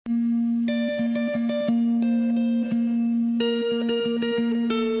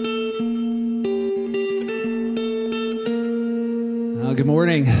Good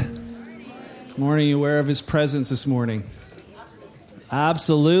morning. Good morning. You aware of his presence this morning?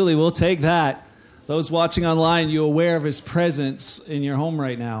 Absolutely. We'll take that. Those watching online, you aware of his presence in your home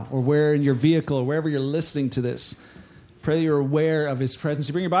right now, or where in your vehicle, or wherever you're listening to this. Pray that you're aware of his presence.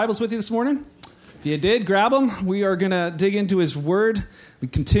 You bring your Bibles with you this morning? If you did, grab them. We are going to dig into his word. We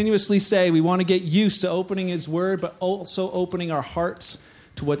continuously say we want to get used to opening his word, but also opening our hearts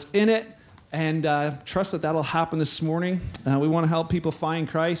to what's in it. And trust that that'll happen this morning. We want to help people find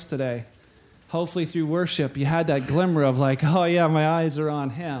Christ today. Hopefully through worship, you had that glimmer of like, oh yeah, my eyes are on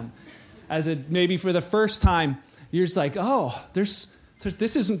him. As it maybe for the first time, you're just like, oh, this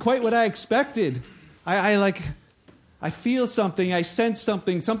isn't quite what I expected. I feel something, I sense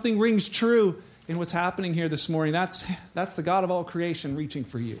something rings true in what's happening here this morning. That's the God of all creation reaching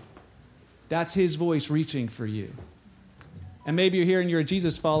for you. That's his voice reaching for you. And maybe you're here and you're a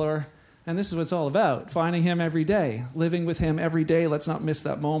Jesus follower, and this is what it's all about, finding him every day, living with him every day. Let's not miss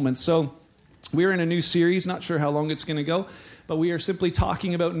that moment. So we're in a new series, not sure how long it's going to go, but we are simply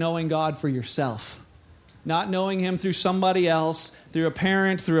talking about knowing God for yourself. Not knowing him through somebody else, through a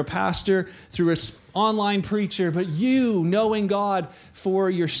parent, through a pastor, through an online preacher, but you knowing God for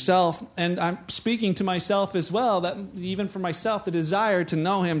yourself. And I'm speaking to myself as well, that even for myself, the desire to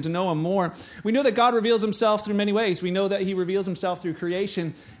know him more. We know that God reveals himself through many ways. We know that he reveals himself through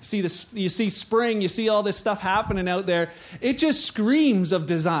creation. You see spring, you see all this stuff happening out there. It just screams of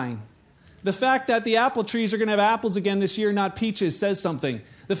design. The fact that the apple trees are going to have apples again this year, not peaches, says something.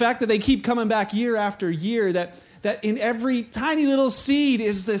 The fact that they keep coming back year after year, that in every tiny little seed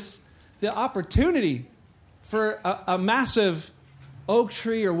is the opportunity for a massive oak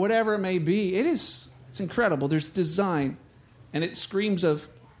tree or whatever it may be. It's incredible. There's design, and it screams of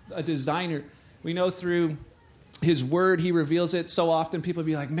a designer. We know through his word, he reveals it. So often people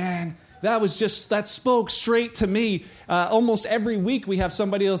be like, man, that spoke straight to me. Almost every week we have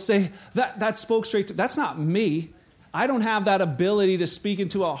somebody else say, that spoke straight to, that's not me. I don't have that ability to speak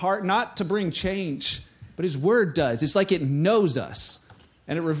into a heart, not to bring change, but his word does. It's like it knows us,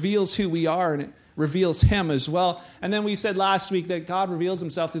 and it reveals who we are, and it reveals him as well. And then we said last week that God reveals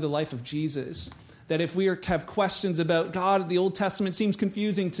himself through the life of Jesus, that if we have questions about God, the Old Testament seems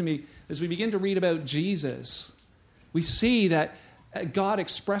confusing to me. As we begin to read about Jesus, we see that God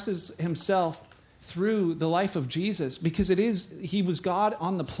expresses himself through the life of Jesus, because he was God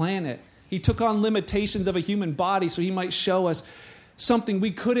on the planet. He took on limitations of a human body so he might show us something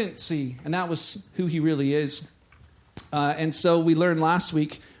we couldn't see, and that was who he really is. And so we learned last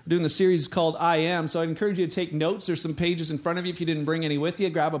week, we're doing the series called I Am, so I'd encourage you to take notes. There's some pages in front of you if you didn't bring any with you.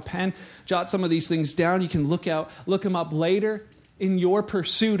 Grab a pen, jot some of these things down. You can look them up later in your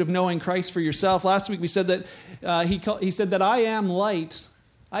pursuit of knowing Christ for yourself. Last week we said that he said that I am light.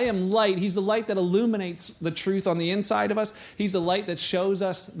 I am light. He's the light that illuminates the truth on the inside of us. He's the light that shows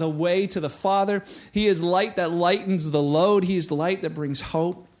us the way to the Father. He is light that lightens the load. He is the light that brings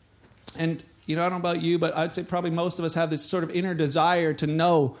hope. And, I don't know about you, but I'd say probably most of us have this sort of inner desire to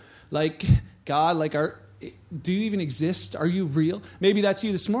know, like, God, do you even exist? Are you real? Maybe that's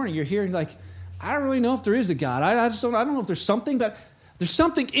you this morning. You're here and like, I don't really know if there is a God. I don't know if there's something, but there's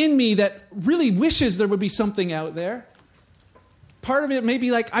something in me that really wishes there would be something out there. Part of it may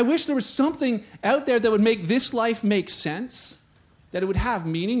be like, I wish there was something out there that would make this life make sense, that it would have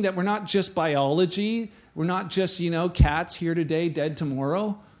meaning, that we're not just biology, we're not just, cats here today, dead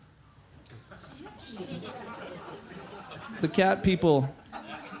tomorrow. The cat people,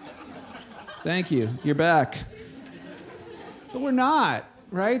 thank you, you're back. But we're not,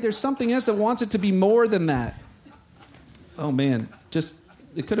 right? There's something else that wants it to be more than that. Oh man,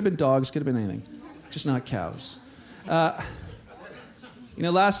 it could have been dogs, could have been anything, just not cows.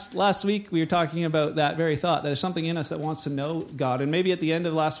 Last week we were talking about that very thought, that there's something in us that wants to know God. And maybe at the end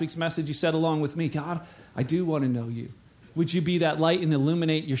of last week's message you said along with me, God, I do want to know you. Would you be that light and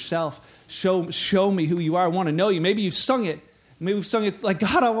illuminate yourself? Show me who you are. I want to know you. Maybe you've sung it. Maybe we've sung it like,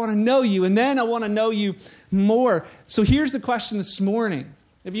 God, I want to know you. And then I want to know you more. So here's the question this morning.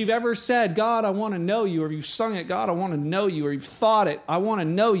 If you've ever said, God, I want to know you, or you've sung it, God, I want to know you, or you've thought it, I want to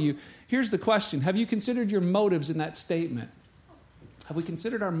know you. Here's the question. Have you considered your motives in that statement? Have we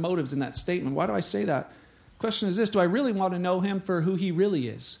considered our motives in that statement? Why do I say that? The question is this: do I really want to know him for who he really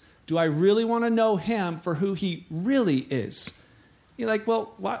is? Do I really want to know him for who he really is? You're like,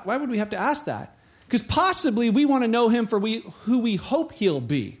 well, why would we have to ask that? Because possibly we want to know him for who we hope he'll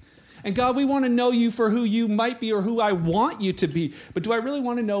be. And God, we want to know you for who you might be or who I want you to be. But do I really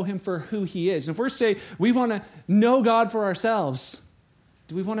want to know him for who he is? If we're saying we want to know God for ourselves,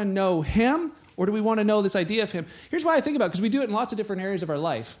 do we want to know him, or do we want to know this idea of him? Here's why I think about it, because we do it in lots of different areas of our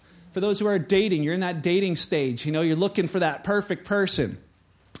life. For those who are dating, you're in that dating stage. You know, you're looking for that perfect person.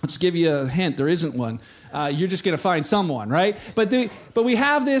 Let's give you a hint. There isn't one. You're just going to find someone, right? But we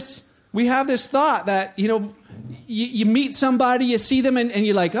have this thought that, you know, you meet somebody, you see them, and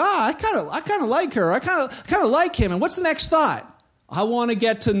you're like, I kind of like her. I kind of like him. And what's the next thought? I want to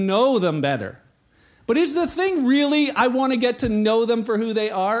get to know them better. But is the thing really, I want to get to know them for who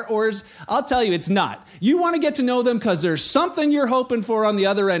they are? Or I'll tell you, it's not. You want to get to know them because there's something you're hoping for on the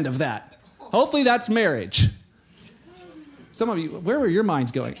other end of that. Hopefully that's marriage. Some of you, where were your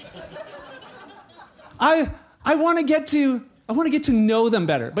minds going? I want to get to know them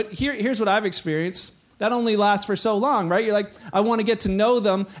better. But here's what I've experienced. That only lasts for so long, right? You're like, I want to get to know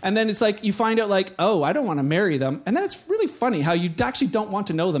them. And then it's like, you find out like, oh, I don't want to marry them. And then it's really funny how you actually don't want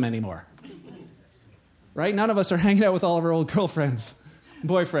to know them anymore. Right? None of us are hanging out with all of our old girlfriends,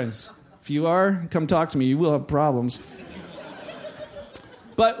 boyfriends. If you are, come talk to me. You will have problems.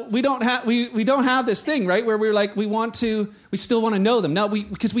 But we don't have this thing, right? Where we're like, we still want to know them. Now,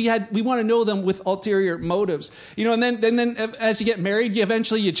 because we want to know them with ulterior motives. You know, and then as you get married,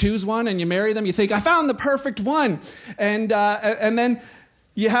 you choose one and you marry them. You think, I found the perfect one. And then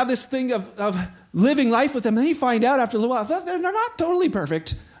you have this thing of living life with them. And then you find out after a little while, they're not totally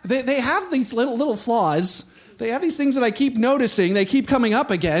perfect. They have these little flaws. They have these things that I keep noticing. They keep coming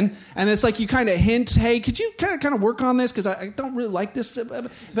up again. And it's like you kind of hint, hey, could you kind of work on this? Because I don't really like this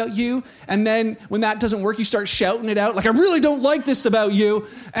about you. And then when that doesn't work, you start shouting it out. Like, I really don't like this about you.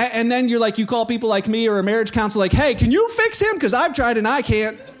 And then you're like, you call people like me or a marriage counselor like, hey, can you fix him? Because I've tried and I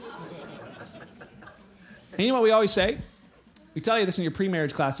can't. And you know what we always say? We tell you this in your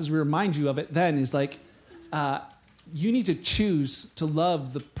pre-marriage classes. We remind you of it then is like, you need to choose to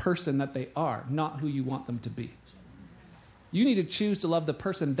love the person that they are, not who you want them to be. You need to choose to love the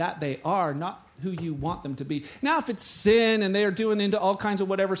person that they are, not who you want them to be. Now, if it's sin and they are doing into all kinds of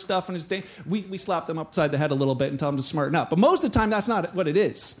whatever stuff, and we slap them upside the head a little bit and tell them to smarten up. But most of the time, that's not what it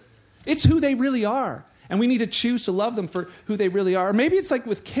is. It's who they really are. And we need to choose to love them for who they really are. Or maybe it's like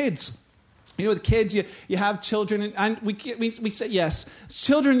with kids. You know, with kids, you have children, and we say, yes,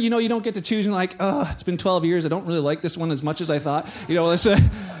 children, you know, you don't get to choose, and like, oh, it's been 12 years, I don't really like this one as much as I thought. You know, let's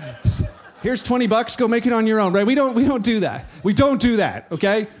here's $20, go make it on your own, right? We don't do that. We don't do that,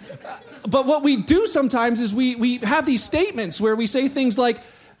 okay? But what we do sometimes is we have these statements where we say things like,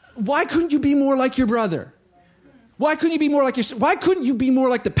 why couldn't you be more like your brother? Why couldn't you be more like why couldn't you be more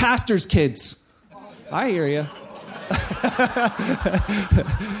like the pastor's kids? I hear you.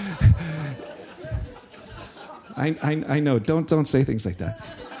 I know. Don't say things like that.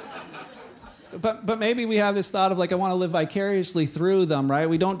 But maybe we have this thought of like, I want to live vicariously through them, right?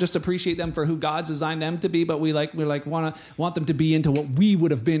 We don't just appreciate them for who God's designed them to be, but we want them to be into what we would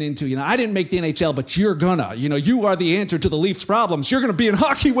have been into. You know, I didn't make the NHL, but you're gonna. You know, you are the answer to the Leafs' problems. You're gonna be in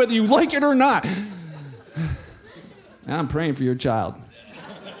hockey whether you like it or not. I'm praying for your child.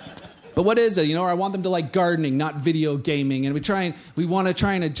 But what is it? You know, or I want them to like gardening, not video gaming, and we want to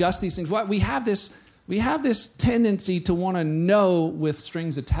try and adjust these things. We have this tendency to want to know with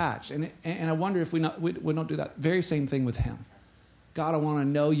strings attached. And I wonder if we don't do that very same thing with him. God, I want to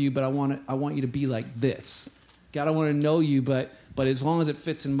know you, but I want you to be like this. God, I want to know you, but as long as it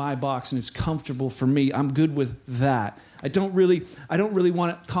fits in my box and it's comfortable for me, I'm good with that. I don't really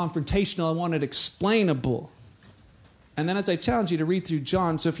want it confrontational. I want it explainable. And then as I challenge you to read through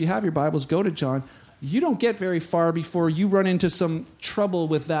John, so if you have your Bibles, go to John. You don't get very far before you run into some trouble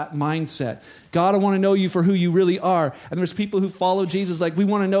with that mindset. God, I want to know you for who you really are. And there's people who follow Jesus like, we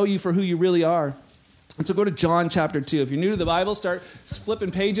want to know you for who you really are. And so go to John chapter 2. If you're new to the Bible, start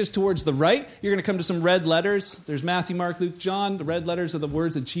flipping pages towards the right. You're going to come to some red letters. There's Matthew, Mark, Luke, John. The red letters are the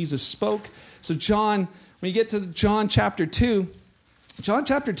words that Jesus spoke. So John, when you get to John chapter 2, John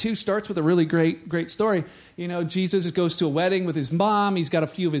chapter 2 starts with a really great story. You know, Jesus goes to a wedding with his mom. He's got a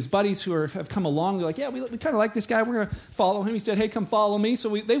few of his buddies who have come along. They're like, yeah, we kind of like this guy. We're going to follow him. He said, hey, come follow me. So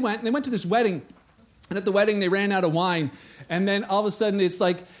they went to this wedding. And at the wedding, they ran out of wine. And then all of a sudden, it's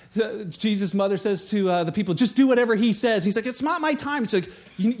like Jesus' mother says to the people, just do whatever he says. He's like, it's not my time. It's like,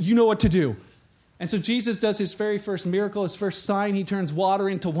 you know what to do. And so Jesus does his very first miracle, his first sign. He turns water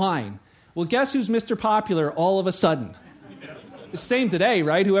into wine. Well, guess who's Mr. Popular all of a sudden? The same today,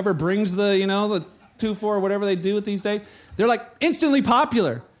 right? Whoever brings the 2-4, whatever they do with these days, they're like instantly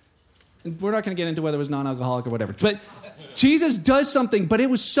popular. And we're not going to get into whether it was non-alcoholic or whatever. But Jesus does something, but it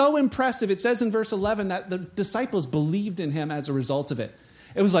was so impressive. It says in verse 11 that the disciples believed in him as a result of it.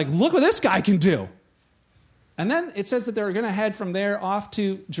 It was like, look what this guy can do. And then it says that they're going to head from there off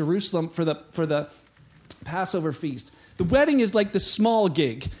to Jerusalem for the Passover feast. The wedding is like the small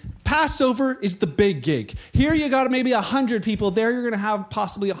gig. Passover is the big gig. Here you got maybe 100 people. There you're going to have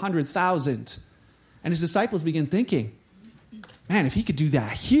possibly 100,000. And his disciples begin thinking, man, if he could do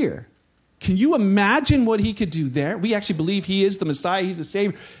that here, can you imagine what he could do there? We actually believe he is the Messiah. He's the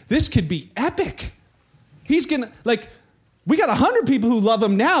Savior. This could be epic. He's going to, we got 100 people who love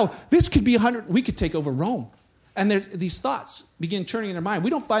him now. This could be 100. We could take over Rome. And these thoughts begin churning in their mind. We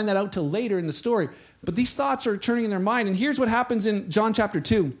don't find that out till later in the story. But these thoughts are churning in their mind. And here's what happens in John chapter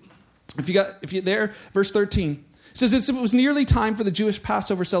 2. If you're there, verse 13. It says, it was nearly time for the Jewish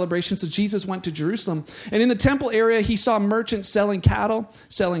Passover celebration, so Jesus went to Jerusalem. And in the temple area, he saw merchants selling cattle,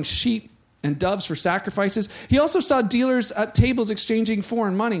 selling sheep and doves for sacrifices. He also saw dealers at tables exchanging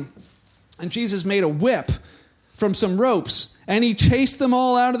foreign money. And Jesus made a whip from some ropes, and he chased them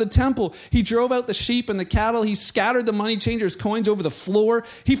all out of the temple. He drove out the sheep and the cattle. He scattered the money changers' coins over the floor.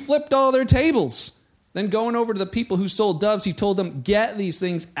 He flipped all their tables. Then going over to the people who sold doves, he told them, get these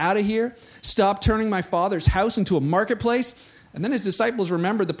things out of here. Stop turning my Father's house into a marketplace. And then his disciples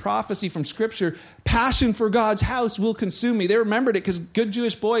remembered the prophecy from Scripture, passion for God's house will consume me. They remembered it because good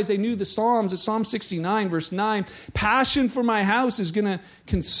Jewish boys, they knew the Psalms. It's Psalm 69, verse 9. Passion for my house is going to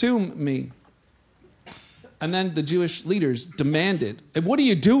consume me. And then the Jewish leaders demanded, what are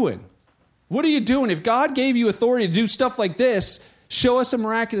you doing? What are you doing? If God gave you authority to do stuff like this, show us a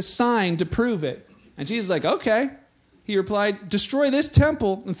miraculous sign to prove it. And Jesus is like, okay. He replied, destroy this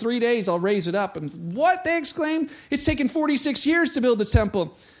temple. In 3 days, I'll raise it up. And what? They exclaimed. It's taken 46 years to build the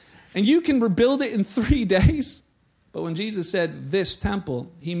temple. And you can rebuild it in 3 days? But when Jesus said this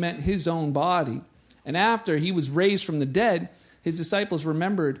temple, he meant his own body. And after he was raised from the dead, his disciples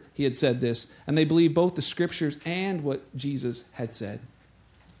remembered he had said this. And they believed both the scriptures and what Jesus had said.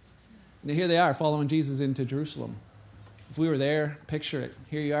 And here they are following Jesus into Jerusalem. If we were there, picture it.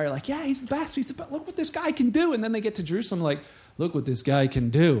 Here you are, like, yeah, he's the best. Look what this guy can do. And then they get to Jerusalem, like, look what this guy can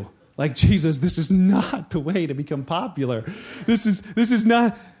do. Like, Jesus, this is not the way to become popular. This is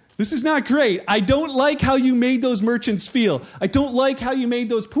not great. I don't like how you made those merchants feel. I don't like how you made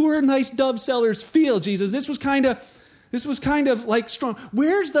those poor, nice dove sellers feel, Jesus. This was kind of like strong.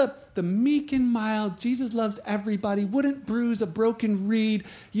 Where's the meek and mild? Jesus loves everybody. Wouldn't bruise a broken reed.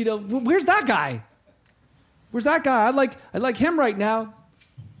 Where's that guy? Where's that guy? I like him right now.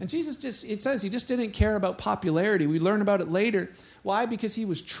 And Jesus it says he just didn't care about popularity. We learn about it later. Why? Because he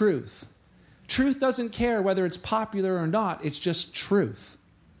was truth. Truth doesn't care whether it's popular or not. It's just truth.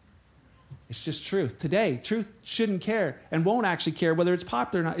 It's just truth. Today, truth shouldn't care and won't actually care whether it's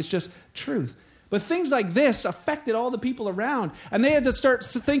popular or not. It's just truth. But things like this affected all the people around. And they had to start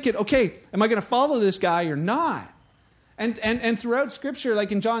thinking, okay, am I going to follow this guy or not? And throughout Scripture,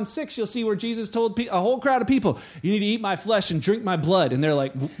 like in John 6, you'll see where Jesus told a whole crowd of people, you need to eat my flesh and drink my blood. And they're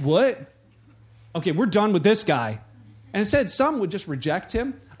like, what? Okay, we're done with this guy. And it said some would just reject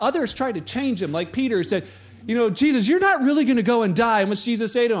him. Others tried to change him. Like Peter said, Jesus, you're not really going to go and die. And what's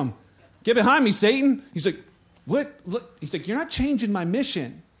Jesus say to him? Get behind me, Satan. He's like, what? He's like, you're not changing my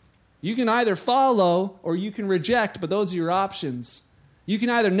mission. You can either follow or you can reject, but those are your options. You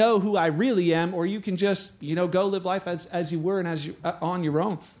can either know who I really am, or you can just, go live life as you were and as you on your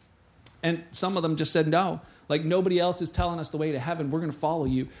own. And some of them just said no. Like, nobody else is telling us the way to heaven. We're going to follow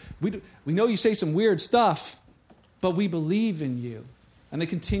you. We know you say some weird stuff, but we believe in you. And they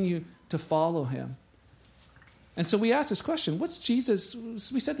continue to follow him. And so we ask this question, what's Jesus?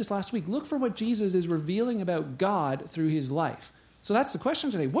 We said this last week. Look for what Jesus is revealing about God through his life. So that's the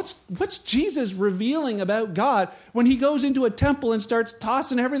question today. What's Jesus revealing about God when he goes into a temple and starts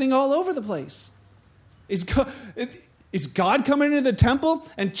tossing everything all over the place? Is God coming into the temple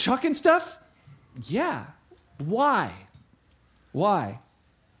and chucking stuff? Yeah. Why? And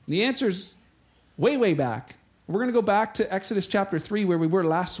the answer's way, way back. We're going to go back to Exodus chapter 3 where we were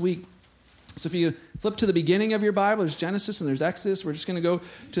last week. So if you flip to the beginning of your Bible, there's Genesis and there's Exodus. We're just going to go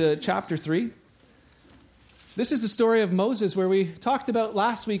to chapter 3. This is the story of Moses where we talked about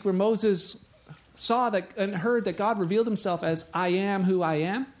last week where Moses saw that and heard that God revealed himself as I am who I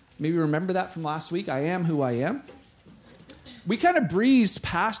am. Maybe remember that from last week. I am who I am. We kind of breezed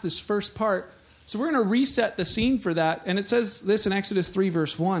past this first part. So we're going to reset the scene for that. And it says this in Exodus 3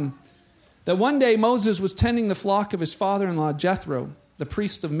 verse 1. That one day Moses was tending the flock of his father-in-law Jethro, the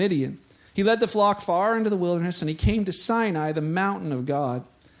priest of Midian. He led the flock far into the wilderness and he came to Sinai, the mountain of God.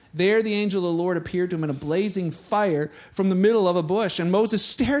 There the angel of the Lord appeared to him in a blazing fire from the middle of a bush. And Moses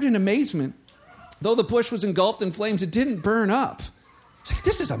stared in amazement. Though the bush was engulfed in flames, it didn't burn up. He's like,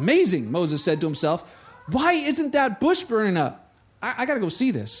 this is amazing, Moses said to himself. Why isn't that bush burning up? I got to go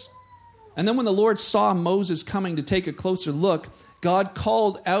see this. And then when the Lord saw Moses coming to take a closer look, God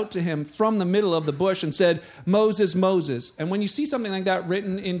called out to him from the middle of the bush and said, Moses, Moses. And when you see something like that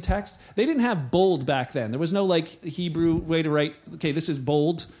written in text, they didn't have bold back then. There was no like Hebrew way to write, okay, this is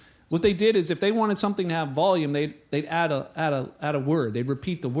bold. What they did is if they wanted something to have volume, they'd add a word. They'd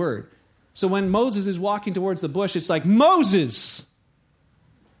repeat the word. So when Moses is walking towards the bush, it's like, Moses,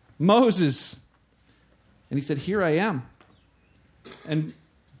 Moses. And he said, here I am. And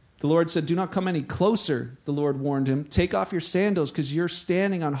the Lord said, do not come any closer, the Lord warned him. Take off your sandals because you're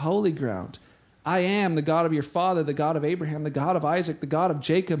standing on holy ground. I am the God of your father, the God of Abraham, the God of Isaac, the God of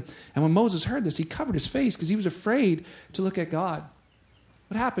Jacob. And when Moses heard this, he covered his face because he was afraid to look at God.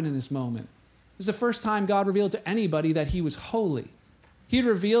 What happened in this moment? This is the first time God revealed to anybody that he was holy. He had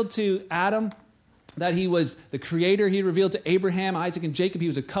revealed to Adam that he was the creator. He had revealed to Abraham, Isaac, and Jacob he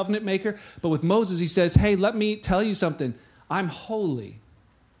was a covenant maker. But with Moses, he says, hey, let me tell you something. I'm holy.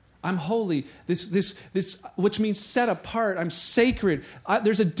 I'm holy. This, which means set apart. I'm sacred.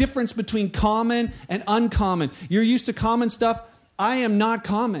 There's a difference between common and uncommon. You're used to common stuff. I am not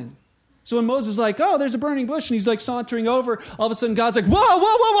common. So when Moses is like, oh, there's a burning bush, and he's like sauntering over, all of a sudden God's like, whoa, whoa,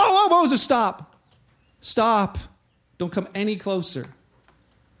 whoa, whoa, whoa, Moses, stop. Stop. Don't come any closer.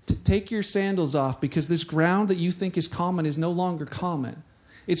 Take your sandals off because this ground that you think is common is no longer common.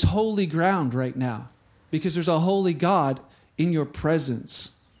 It's holy ground right now because there's a holy God in your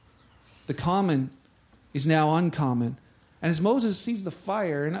presence. The common is now uncommon. And as Moses sees the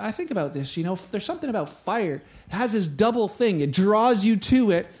fire, and I think about this, there's something about fire. It has this double thing. It draws you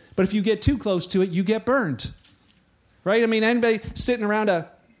to it, but if you get too close to it, you get burned. Right? I mean, anybody sitting around a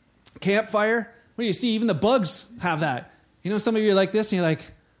campfire, what do you see? Even the bugs have that. Some of you are like this, and you're like,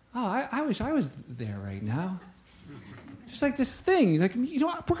 oh, I wish I was there right now. There's like this thing, like, we're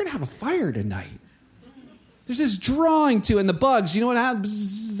going to have a fire tonight. There's this drawing to it, and the bugs, what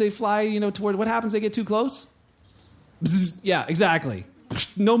happens? They fly, toward, what happens? They get too close? Bzz, yeah, exactly.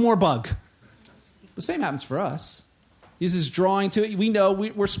 No more bug. The same happens for us. There's this drawing to it. We know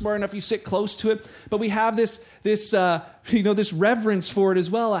we're smart enough. You sit close to it, but we have this reverence for it as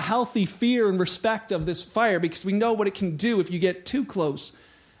well, a healthy fear and respect of this fire because we know what it can do if you get too close.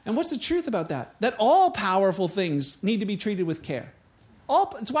 And what's the truth about that? That all powerful things need to be treated with care.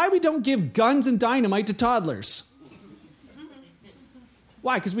 It's why we don't give guns and dynamite to toddlers.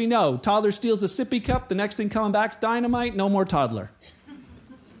 Why? Because we know toddler steals a sippy cup, the next thing coming back is dynamite, no more toddler.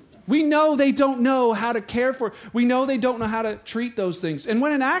 We know they don't know how to care for it. We know they don't know how to treat those things. And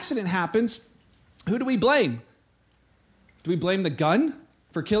when an accident happens, who do we blame? Do we blame the gun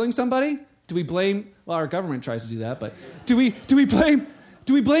for killing somebody? Do we blame, well, our government tries to do that, but do we blame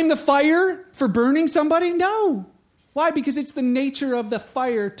the fire for burning somebody? No. Why? Because it's the nature of the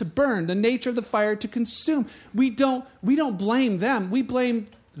fire to burn, the nature of the fire to consume. We don't blame them. We blame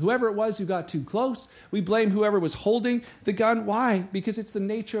whoever it was who got too close. We blame whoever was holding the gun. Why? Because it's the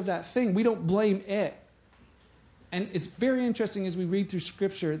nature of that thing. We don't blame it. And it's very interesting as we read through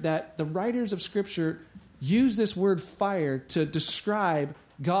Scripture that the writers of Scripture use this word fire to describe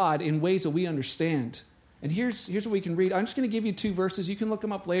God in ways that we understand. And here's what we can read. I'm just going to give you 2 verses. You can look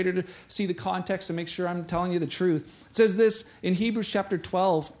them up later to see the context and make sure I'm telling you the truth. It says this in Hebrews chapter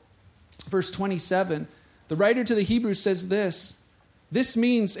 12, verse 27. The writer to the Hebrews says this. This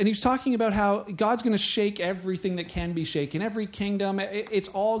means, and he's talking about how God's going to shake everything that can be shaken. Every kingdom, it's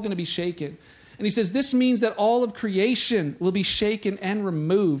all going to be shaken. And he says this means that all of creation will be shaken and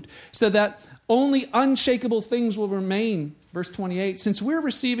removed so that only unshakable things will remain. Verse 28, since we're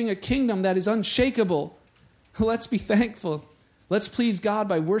receiving a kingdom that is unshakable, let's be thankful. Let's please God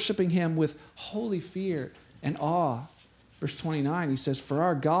by worshiping him with holy fear and awe. Verse 29, he says, for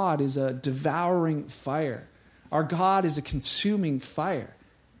our God is a devouring fire. Our God is a consuming fire.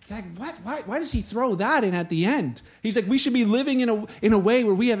 You're like, what? Why does he throw that in at the end? He's like, we should be living in a way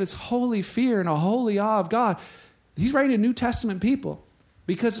where we have this holy fear and a holy awe of God. He's writing to New Testament people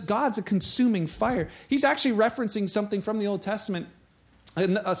because God's a consuming fire. He's actually referencing something from the Old Testament,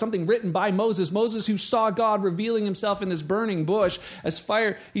 something written by Moses. Moses who saw God revealing himself in this burning bush as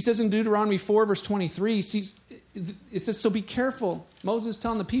fire. He says in Deuteronomy 4, verse 23, it says, so be careful. Moses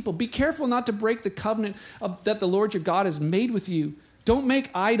telling the people, be careful not to break the covenant that the Lord your God has made with you. Don't make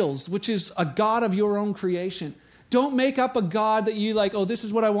idols, which is a God of your own creation. Don't make up a God that you like, oh, this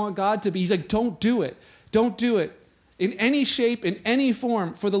is what I want God to be. He's like, don't do it. Don't do it. In any shape, in any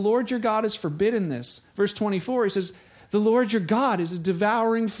form, for the Lord your God has forbidden this. Verse 24, he says, the Lord your God is a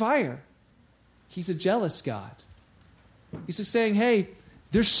devouring fire. He's a jealous God. He's just saying, hey,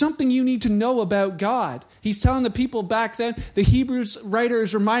 there's something you need to know about God. He's telling the people back then, the Hebrews writer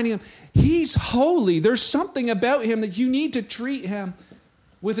is reminding them, he's holy. There's something about him that you need to treat him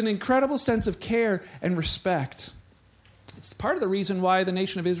with an incredible sense of care and respect. It's part of the reason why the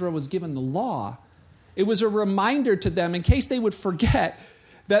nation of Israel was given the law. It was a reminder to them in case they would forget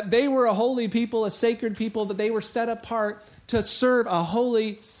that they were a holy people, a sacred people, that they were set apart to serve a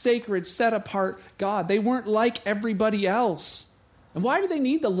holy, sacred, set apart God. They weren't like everybody else. And why do they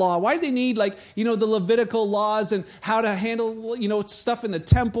need the law? Why do they need the Levitical laws and how to handle, stuff in the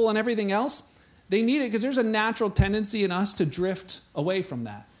temple and everything else? They need it because there's a natural tendency in us to drift away from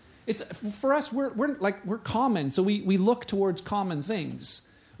that. It's for us, we're common, so we look towards common things.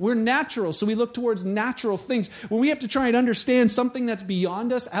 We're natural, so we look towards natural things. When we have to try and understand something that's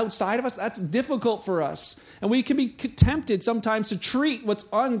beyond us, outside of us, that's difficult for us. And we can be tempted sometimes to treat what's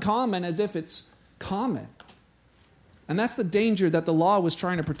uncommon as if it's common. And that's the danger that the law was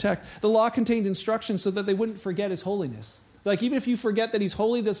trying to protect. The law contained instructions so that they wouldn't forget his holiness. Like, even if you forget that he's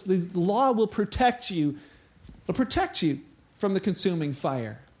holy, this law will protect you. It'll protect you from the consuming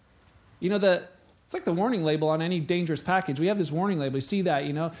fire. It's like the warning label on any dangerous package. We have this warning label. You see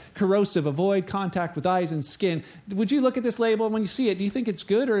that, corrosive, avoid contact with eyes and skin. Would you look at this label and when you see it, do you think it's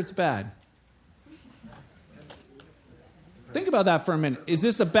good or it's bad? Think about that for a minute. Is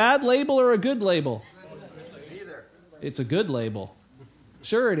this a bad label or a good label? Either. It's a good label.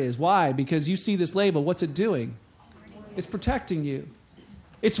 Sure it is. Why? Because you see this label. What's it doing? It's protecting you.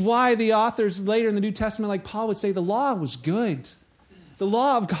 It's why the authors later in the New Testament, like Paul, would say the law was good. The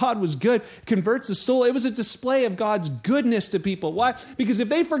law of God was good, converts the soul. It was a display of God's goodness to people. Why? Because if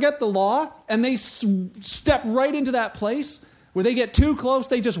they forget the law and they step right into that place where they get too close,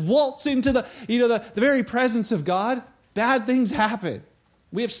 they just waltz into the very presence of God, bad things happen.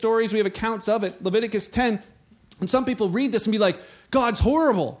 We have stories, we have accounts of it. Leviticus 10, and some people read this and be like, God's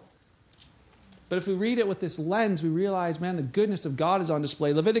horrible. But if we read it with this lens, we realize, man, the goodness of God is on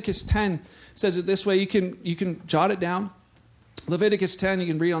display. Leviticus 10 says it this way. You can jot it down. Leviticus 10, you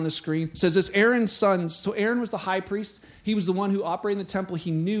can read on the screen. It says this, Aaron's sons. So Aaron was the high priest. He was the one who operated in the temple.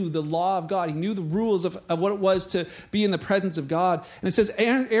 He knew the law of God. He knew the rules of what it was to be in the presence of God. And it says,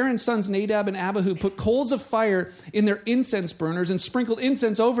 Aaron's sons Nadab and Abihu put coals of fire in their incense burners and sprinkled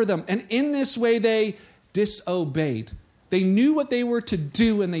incense over them. And in this way they disobeyed. They knew what they were to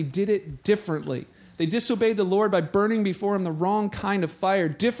do and they did it differently. They disobeyed the Lord by burning before him the wrong kind of fire,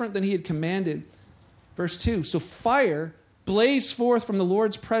 different than he had commanded. Verse 2, so fire blazed forth from the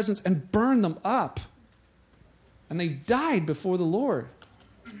Lord's presence and burned them up. And they died before the Lord.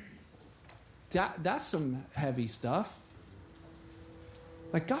 That's some heavy stuff.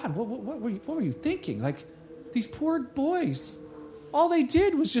 Like, God, what were you thinking? Like, these poor boys, all they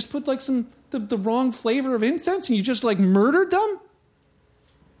did was just put like the wrong flavor of incense and you just like murdered them?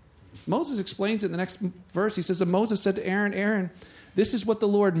 Moses explains it in the next verse. He says that Moses said to Aaron, Aaron, this is what the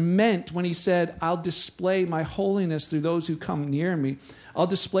Lord meant when he said, I'll display my holiness through those who come near me. I'll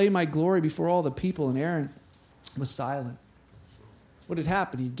display my glory before all the people. And Aaron was silent. What had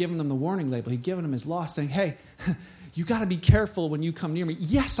happened? He'd given them the warning label. He'd given them his law saying, hey, you got to be careful when you come near me.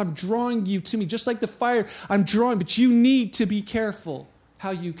 Yes, I'm drawing you to me. Just like the fire, I'm drawing, but you need to be careful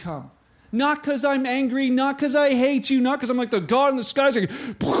how you come. Not because I'm angry, not because I hate you, not because I'm like the God in the skies. Like,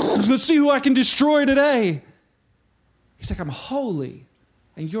 let's see who I can destroy today. He's like, I'm holy,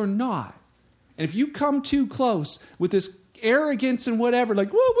 and you're not. And if you come too close with this arrogance and whatever,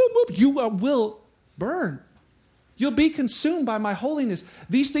 like, whoop, whoop, whoop, you will burn. You'll be consumed by my holiness.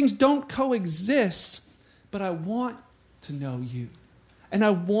 These things don't coexist, but I want to know you, and I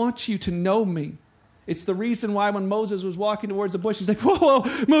want you to know me. It's the reason why when Moses was walking towards the bush, he's like, whoa,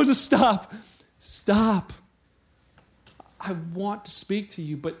 Moses, stop. Stop. I want to speak to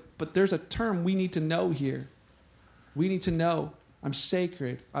you, but there's a term we need to know here. We need to know I'm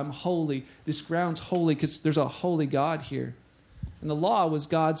sacred, I'm holy. This ground's holy because there's a holy God here. And the law was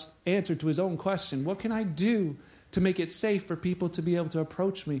God's answer to his own question. What can I do to make it safe for people to be able to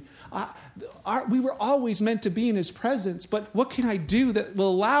approach me? We were always meant to be in his presence, but what can I do that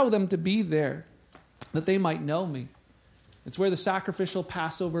will allow them to be there, that they might know me? It's where the sacrificial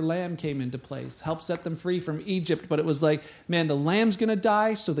Passover lamb came into place, helped set them free from Egypt. But it was like, man, the lamb's going to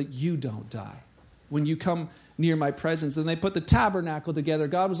die so that you don't die when you come near my presence. And they put the tabernacle together.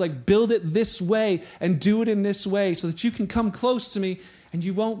 God was like, build it this way and do it in this way so that you can come close to me and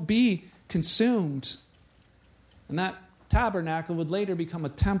you won't be consumed. And that tabernacle would later become a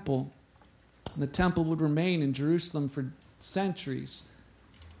temple. And the temple would remain in Jerusalem for centuries.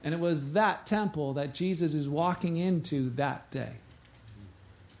 And it was that temple that Jesus is walking into that day.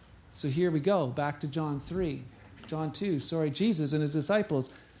 So here we go, back to John 3. John 2, Jesus and his disciples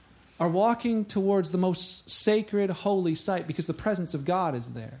are walking towards the most sacred, holy site because the presence of God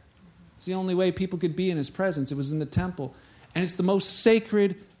is there. It's the only way people could be in his presence. It was in the temple. And it's the most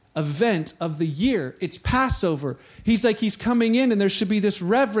sacred event of the year. It's Passover. He's like, he's coming in, and there should be this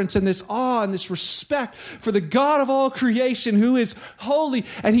reverence and this awe and this respect for the God of all creation who is holy.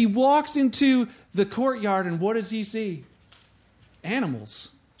 And he walks into the courtyard, and what does he see?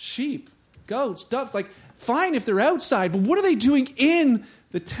 Animals, sheep, goats, doves. Like, fine if they're outside, but what are they doing in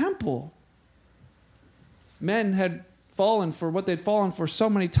the temple? Men had fallen for what they'd fallen for so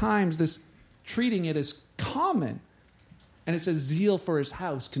many times, this treating it as common. And it says zeal for his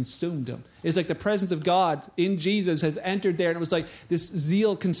house consumed him. It's like the presence of God in Jesus has entered there. And it was like this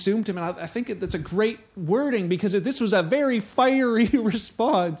zeal consumed him. And I think that's a great wording, because this was a very fiery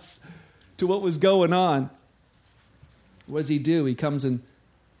response to what was going on. What does he do? He comes and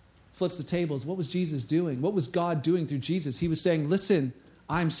flips the tables. What was Jesus doing? What was God doing through Jesus? He was saying, listen,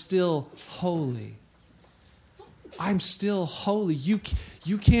 I'm still holy. I'm still holy. You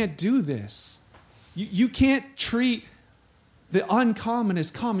can't do this. You can't treat the uncommon as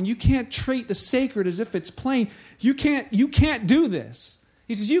common. You can't treat the sacred as if it's plain. You can't do this.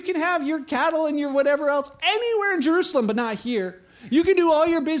 He says, you can have your cattle and your whatever else anywhere in Jerusalem, but not here. You can do all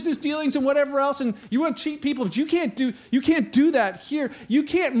your business dealings and whatever else, and you want to cheat people, but you can't do that here. You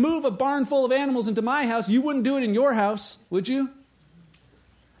can't move a barn full of animals into my house. You wouldn't do it in your house, would you?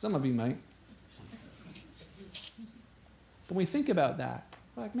 Some of you might. When we think about that,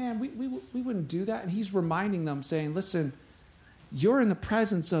 we're like, man, we wouldn't do that. And he's reminding them, saying, listen, you're in the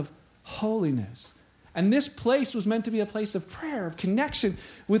presence of holiness. And this place was meant to be a place of prayer, of connection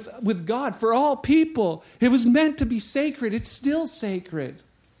with God for all people. It was meant to be sacred. It's still sacred.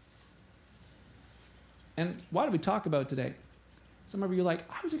 And why do we talk about it today? Some of you are like,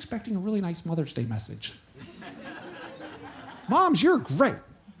 I was expecting a really nice Mother's Day message. Moms, you're great.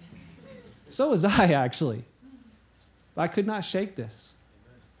 So was I, actually. But I could not shake this.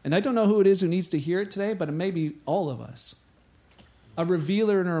 And I don't know who it is who needs to hear it today, but it may be all of us. A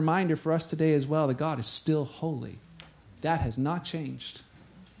revealer and a reminder for us today as well that God is still holy. That has not changed.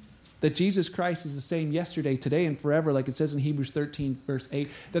 That Jesus Christ is the same yesterday, today, and forever, like it says in Hebrews 13, verse 8.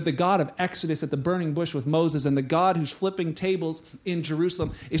 That the God of Exodus at the burning bush with Moses and the God who's flipping tables in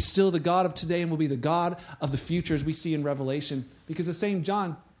Jerusalem is still the God of today and will be the God of the future, as we see in Revelation. Because the same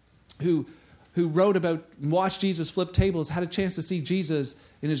John who wrote about and watched Jesus flip tables had a chance to see Jesus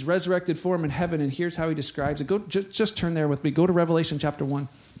in his resurrected form in heaven, and here's how he describes it. Go, just turn there with me. Go to Revelation chapter 1.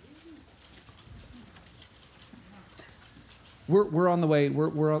 We're on the way.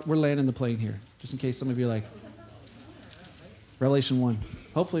 We're landing the plane here, just in case some of you are like. Revelation 1.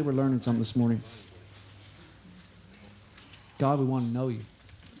 Hopefully we're learning something this morning. God, we want to know you.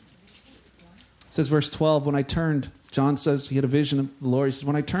 It says verse 12, when I turned, John says he had a vision of the Lord. He says,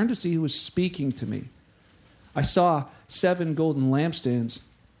 when I turned to see who was speaking to me, I saw 7 golden lampstands.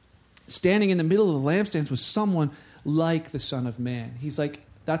 Standing in the middle of the lampstands was someone like the Son of Man. He's like,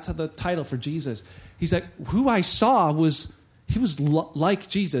 that's the title for Jesus. He's like, who I saw was like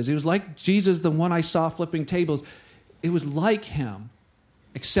Jesus. It was like Jesus, the one I saw flipping tables. It was like him,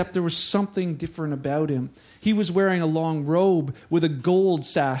 except there was something different about him. He was wearing a long robe with a gold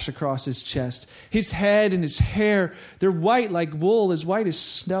sash across his chest. His head and his hair, they're white like wool, as white as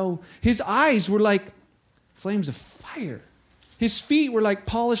snow. His eyes were like flames of fire. His feet were like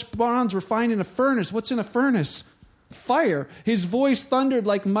polished bronze refined in a furnace. What's in a furnace? Fire. His voice thundered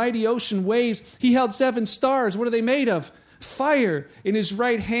like mighty ocean waves. He held 7 stars. What are they made of? Fire. In his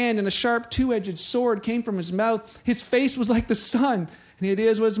right hand, and a sharp 2-edged sword came from his mouth. His face was like the sun. Any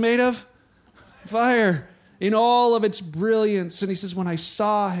ideas what it's made of? Fire. In all of its brilliance. And he says, when I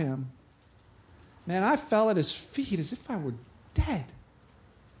saw him, man, I fell at his feet as if I were dead.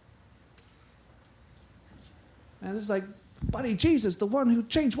 Man, this is like, buddy, Jesus, the one who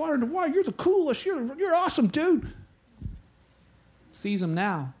changed water into wine. You're the coolest. You're awesome, dude. Sees him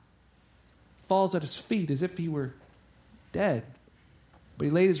now. Falls at his feet as if he were dead. But he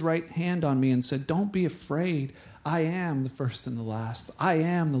laid his right hand on me and said, don't be afraid. I am the first and the last. I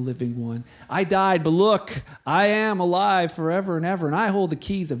am the living one. I died, but look, I am alive forever and ever, and I hold the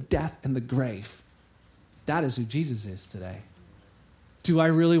keys of death and the grave. That is who Jesus is today. Do I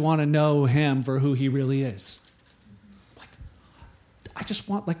really want to know him for who he really is? I just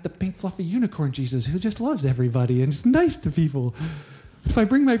want like the pink fluffy unicorn Jesus who just loves everybody and is nice to people. If I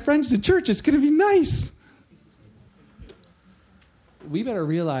bring my friends to church, it's going to be nice. We better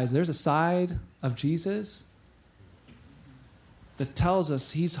realize there's a side of Jesus that tells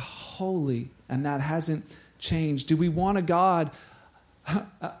us he's holy and that hasn't changed. Do we want a God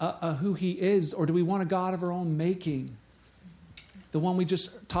who he is, or do we want a God of our own making? The one we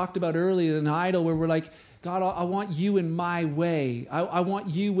just talked about earlier, an idol where we're like, God, I want you in my way. I want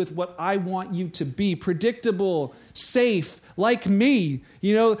you with what I want you to be. Predictable, safe, like me,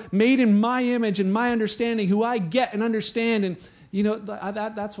 made in my image and my understanding, who I get and understand. And,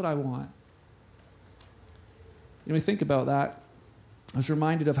 that's what I want. Think about that. I was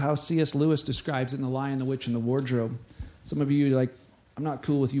reminded of how C.S. Lewis describes it in The Lion, the Witch, and the Wardrobe. Some of you are like, I'm not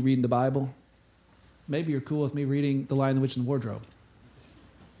cool with you reading the Bible. Maybe you're cool with me reading The Lion, the Witch, and the Wardrobe.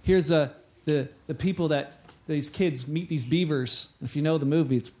 Here's the people that these kids meet these beavers. If you know the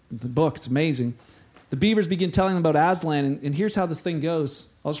movie, the book, it's amazing. The beavers begin telling them about Aslan, and here's how the thing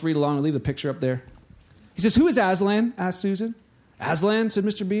goes. I'll just read along and leave the picture up there. He says, "Who is Aslan?" asked Susan. "Aslan," said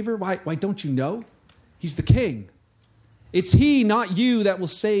Mr. Beaver. Why don't you know? He's the king. It's he, not you, that will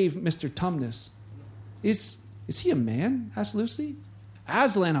save Mr. Tumnus. Is he a man? Asked Lucy.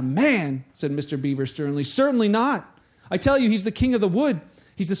 "Aslan, a man," said Mr. Beaver sternly. "Certainly not. I tell you, he's the king of the wood.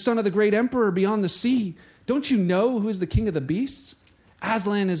 He's the son of the great emperor beyond the sea. Don't you know who is the king of the beasts?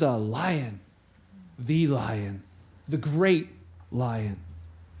 Aslan is a lion, the great lion."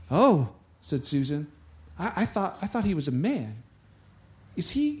 "Oh," said Susan, I thought he was a man.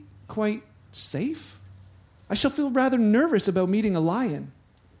 Is he quite safe? I shall feel rather nervous about meeting a lion."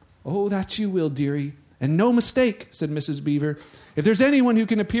 "Oh, that you will, dearie, and no mistake," said Mrs. Beaver. "If there's anyone who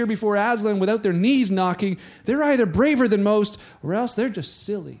can appear before Aslan without their knees knocking, they're either braver than most, or else they're just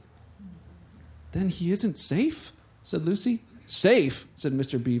silly." "Then he isn't safe?" said Lucy. "Safe?" said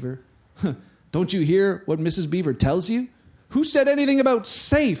Mr. Beaver. "Don't you hear what Mrs. Beaver tells you? Who said anything about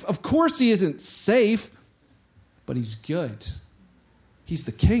safe? Of course he isn't safe. But he's good. He's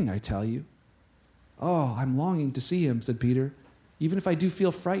the king, I tell you." "Oh, I'm longing to see him," said Peter, "even if I do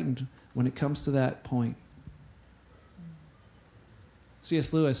feel frightened when it comes to that point."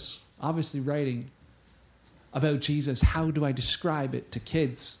 C.S. Lewis, obviously writing about Jesus, how do I describe it to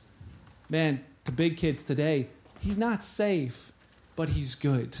kids? Man, to big kids today, he's not safe, but he's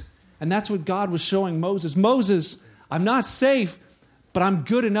good. And that's what God was showing Moses. Moses, I'm not safe, but I'm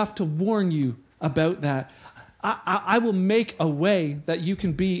good enough to warn you about that. I will make a way that you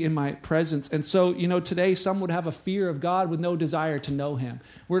can be in my presence. And so, today some would have a fear of God with no desire to know him.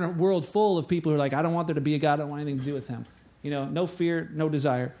 We're in a world full of people who are like, I don't want there to be a God. I don't want anything to do with him. No fear, no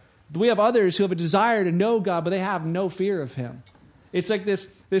desire. But we have others who have a desire to know God, but they have no fear of him. It's like this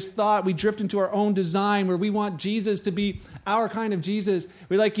thought, we drift into our own design where we want Jesus to be our kind of Jesus.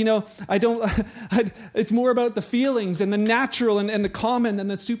 We're like, it's more about the feelings and the natural and the common than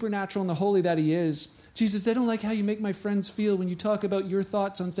the supernatural and the holy that he is. Jesus, I don't like how you make my friends feel when you talk about your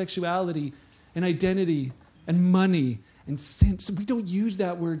thoughts on sexuality and identity and money and sin. So we don't use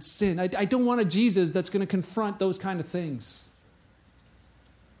that word sin. I don't want a Jesus that's going to confront those kind of things.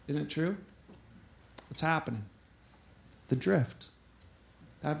 Isn't it true? What's happening? The drift.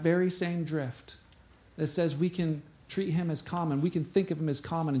 That very same drift that says we can treat him as common. We can think of him as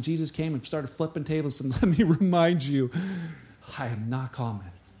common. And Jesus came and started flipping tables and let me remind you, I am not common.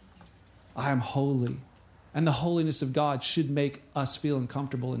 I am holy. And the holiness of God should make us feel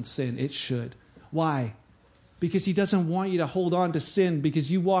uncomfortable in sin. It should. Why? Because he doesn't want you to hold on to sin because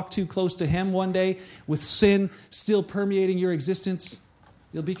you walk too close to him one day with sin still permeating your existence,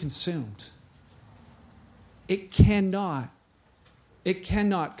 you'll be consumed. It cannot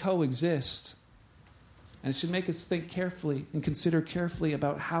coexist. And it should make us think carefully and consider carefully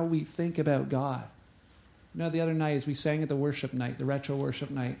about how we think about God. The other night as we sang at the worship night, the retro worship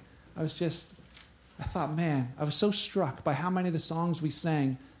night, I thought, man, I was so struck by how many of the songs we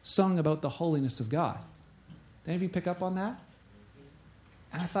sung about the holiness of God. Did any of you pick up on that?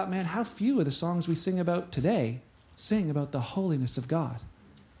 And I thought, man, how few of the songs we sing about today sing about the holiness of God.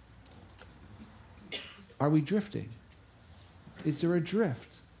 Are we drifting? Is there a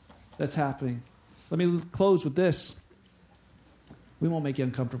drift that's happening? Let me close with this. We won't make you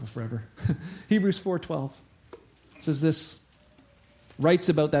uncomfortable forever. Hebrews 4:12 says this, writes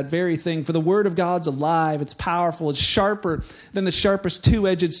about that very thing. For the word of God's alive, it's powerful, it's sharper than the sharpest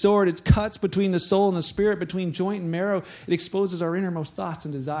two-edged sword. It cuts between the soul and the spirit, between joint and marrow. It exposes our innermost thoughts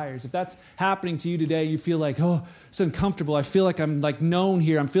and desires. If that's happening to you today, you feel like, oh, it's uncomfortable. I feel like I'm like known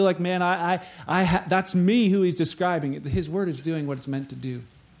here. I feel like, man, that's me who he's describing. His word is doing what it's meant to do.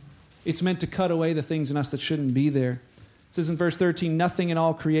 It's meant to cut away the things in us that shouldn't be there. It says in verse 13, nothing in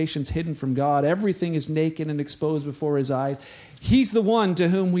all creation is hidden from God. Everything is naked and exposed before his eyes. He's the one to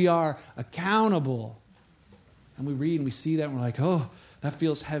whom we are accountable. And we read and we see that and we're like, oh, that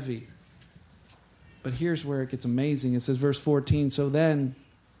feels heavy. But here's where it gets amazing. It says, verse 14, so then,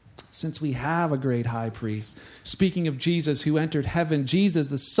 since we have a great high priest, speaking of Jesus who entered heaven, Jesus,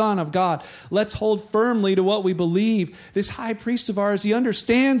 the Son of God, let's hold firmly to what we believe. This high priest of ours, he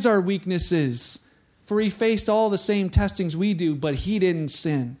understands our weaknesses. For he faced all the same testings we do, but he didn't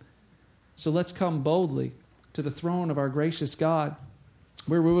sin. So let's come boldly to the throne of our gracious God,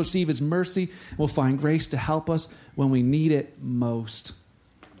 where we'll receive his mercy and we'll find grace to help us when we need it most.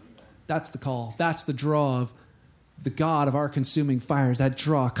 That's the call. That's the draw of the God of our consuming fires. That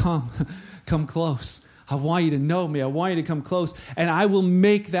draw, come close. I want you to know me. I want you to come close, and I will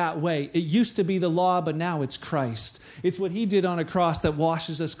make that way. It used to be the law, but now it's Christ. It's what he did on a cross that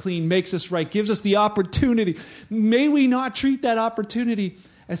washes us clean, makes us right, gives us the opportunity. May we not treat that opportunity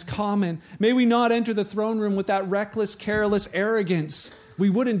as common. May we not enter the throne room with that reckless, careless arrogance. We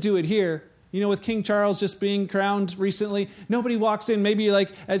wouldn't do it here. You know, with King Charles just being crowned recently, nobody walks in, maybe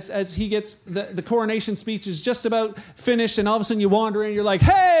like as he gets, the coronation speech is just about finished, and all of a sudden you wander in, you're like,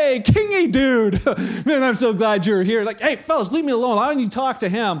 hey, Kingy dude, man, I'm so glad you're here. Like, hey, fellas, leave me alone. I need to talk to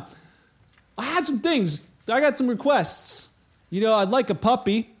him. I had some things. I got some requests. You know, I'd like a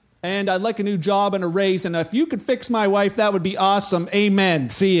puppy, and I'd like a new job and a raise, and if you could fix my wife, that would be awesome. Amen.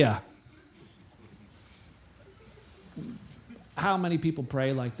 See ya. How many people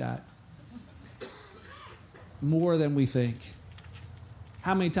pray like that? More than we think.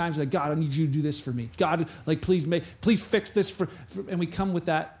 How many times like, God, I need you to do this for me. God, like, please fix this for, and we come with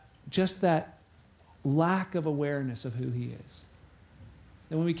that, just that lack of awareness of who he is.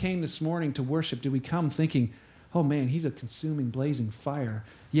 And when we came this morning to worship, did we come thinking, oh man, he's a consuming, blazing fire.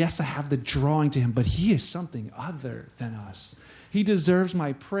 Yes, I have the drawing to him, but he is something other than us. He deserves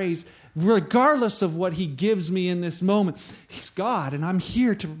my praise regardless of what he gives me in this moment. He's God, and I'm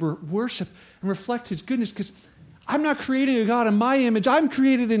here to worship and reflect his goodness, because I'm not creating a God in my image. I'm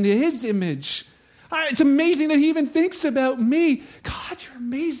created into his image. It's amazing that he even thinks about me. God, you're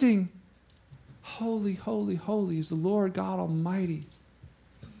amazing. Holy, holy, holy is the Lord God Almighty,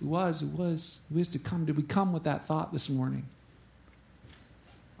 who was, who is to come. Did we come with that thought this morning?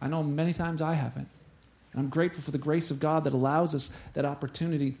 I know many times I haven't. And I'm grateful for the grace of God that allows us that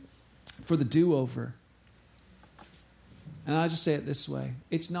opportunity for the do-over. And I just say it this way.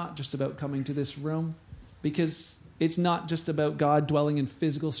 It's not just about coming to this room, because it's not just about God dwelling in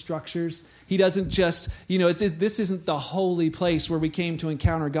physical structures. He doesn't just, this isn't the holy place where we came to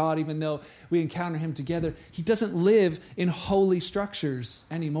encounter God, even though we encounter him together. He doesn't live in holy structures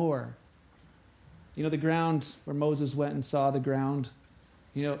anymore. You know, the ground where Moses went and saw the ground,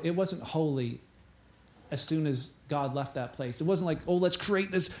 it wasn't holy as soon as God left that place. It wasn't like, oh, let's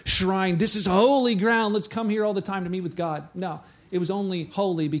create this shrine. This is holy ground. Let's come here all the time to meet with God. No, it was only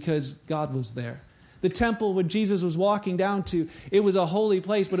holy because God was there. The temple when Jesus was walking down to, it was a holy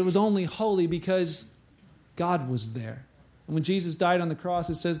place, but it was only holy because God was there. And when Jesus died on the cross,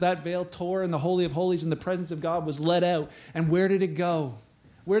 it says that veil tore and the Holy of Holies and the presence of God was let out. And where did it go?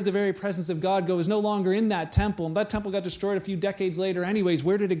 Where did the very presence of God go? It was no longer in that temple. And that temple got destroyed a few decades later anyways.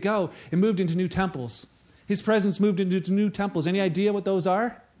 Where did it go? It moved into new temples. His presence moved into new temples. Any idea what those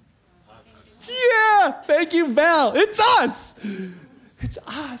are? Yeah! Thank you, Val. It's us! It's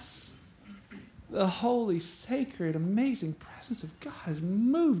us. The holy, sacred, amazing presence of God has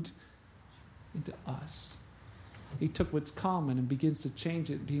moved into us. He took what's common and begins to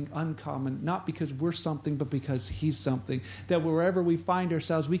change it, being uncommon, not because we're something, but because he's something. That wherever we find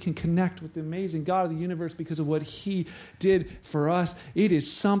ourselves, we can connect with the amazing God of the universe because of what he did for us. It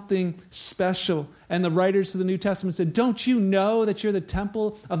is something special. And the writers of the New Testament said, don't you know that you're the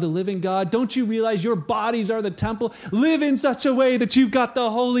temple of the living God? Don't you realize your bodies are the temple? Live in such a way that you've got the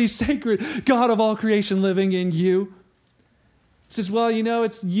holy, sacred God of all creation living in you. It says, well,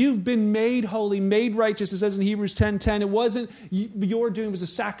 you've been made holy, made righteous. It says in Hebrews 10:10, it wasn't your doing, it was a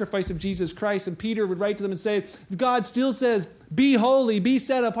sacrifice of Jesus Christ. And Peter would write to them and say, God still says, be holy, be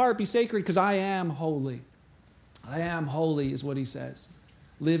set apart, be sacred, because I am holy. I am holy is what he says.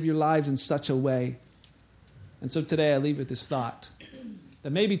 Live your lives in such a way. And so today I leave with this thought, that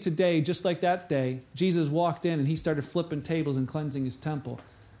maybe today, just like that day, Jesus walked in and he started flipping tables and cleansing his temple.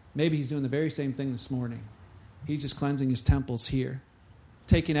 Maybe he's doing the very same thing this morning. He's just cleansing his temples here.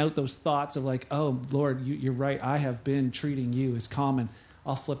 Taking out those thoughts of like, oh, Lord, you're right. I have been treating you as common.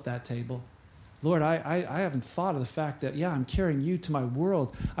 I'll flip that table. Lord, I haven't thought of the fact that, I'm carrying you to my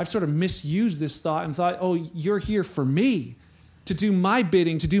world. I've sort of misused this thought and thought, oh, you're here for me, to do my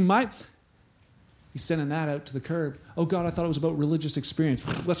bidding, to do my... He's sending that out to the curb. Oh, God, I thought it was about religious experience.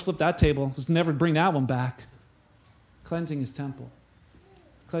 Let's flip that table. Let's never bring that one back. Cleansing his temple.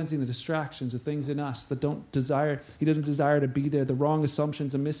 Cleansing the distractions, the things in us that he doesn't desire to be there, the wrong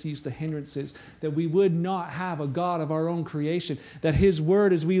assumptions, the misuse, the hindrances, that we would not have a God of our own creation, that his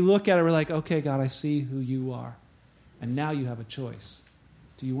word, as we look at it, we're like, okay, God, I see who you are. And now you have a choice.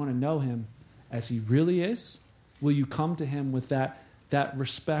 Do you want to know him as he really is? Will you come to him with that that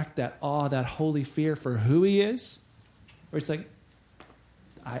respect, that awe, that holy fear for who he is, or it's like,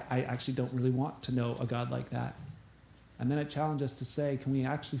 I actually don't really want to know a God like that. And then it challenges us to say, can we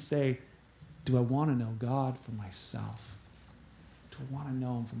actually say, do I want to know God for myself? Do I want to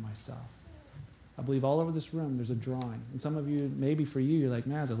know him for myself? I believe all over this room there's a drawing. And some of you, maybe for you, you're like,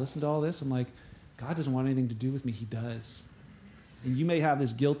 man, as I listen to all this, I'm like, God doesn't want anything to do with me. He does. And you may have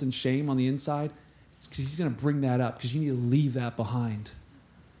this guilt and shame on the inside. It's because he's going to bring that up because you need to leave that behind.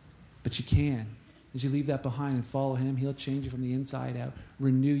 But you can. As you leave that behind and follow him, he'll change you from the inside out,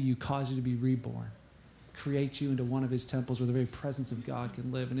 renew you, cause you to be reborn, create you into one of his temples where the very presence of God can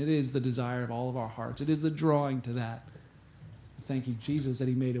live. And it is the desire of all of our hearts. It is the drawing to that. Thank you, Jesus, that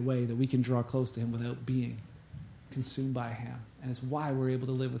he made a way that we can draw close to him without being consumed by him. And it's why we're able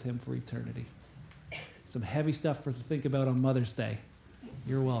to live with him for eternity. Some heavy stuff to think about on Mother's Day.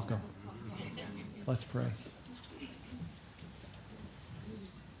 You're welcome. Let's pray.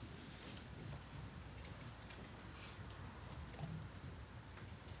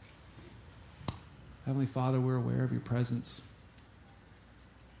 Heavenly Father, we're aware of your presence.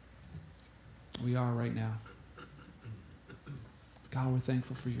 We are right now. God, we're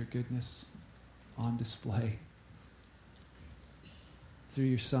thankful for your goodness on display. Through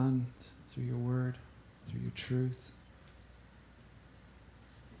your Son, through your word, through your truth.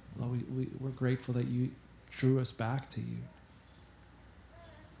 Lord, we're grateful that you drew us back to you.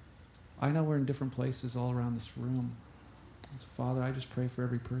 I know we're in different places all around this room. And so, Father, I just pray for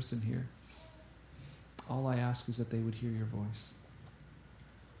every person here. All I ask is that they would hear your voice.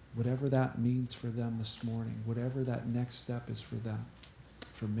 Whatever that means for them this morning, whatever that next step is for them,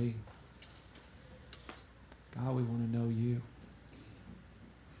 for me. God, we want to know you.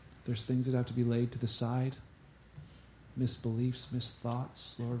 If there's things that have to be laid to the side, misbeliefs,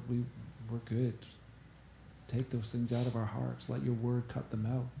 misthoughts, Lord, we're good. Take those things out of our hearts. Let your word cut them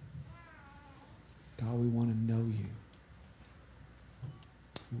out. God, we want to know you.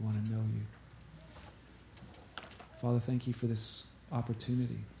 We want to know you. Father, thank you for this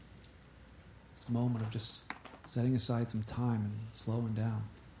opportunity, this moment of just setting aside some time and slowing down.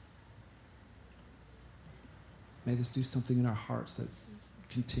 May this do something in our hearts that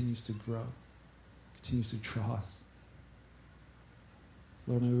continues to grow, continues to draw us.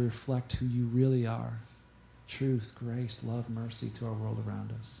 Lord, may we reflect who you really are. Truth, grace, love, mercy to our world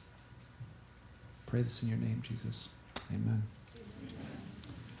around us. Pray this in your name, Jesus. Amen.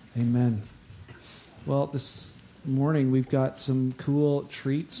 Amen. Well, this morning we've got some cool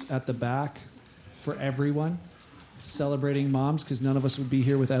treats at the back for everyone, celebrating moms, because none of us would be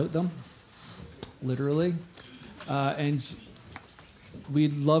here without them, literally. And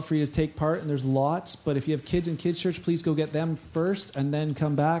we'd love for you to take part, and there's lots, but if you have kids in kids' church, please go get them first and then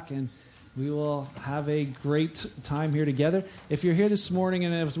come back, and we will have a great time here together. If you're here this morning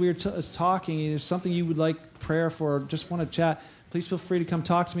and as we were talking, there's something you would like prayer for, or just want to chat, please feel free to come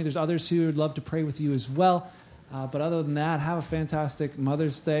talk to me. There's others who would love to pray with you as well. But other than that, have a fantastic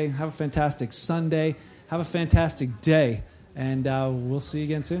Mother's Day. Have a fantastic Sunday. Have a fantastic day. And we'll see you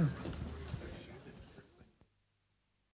again soon.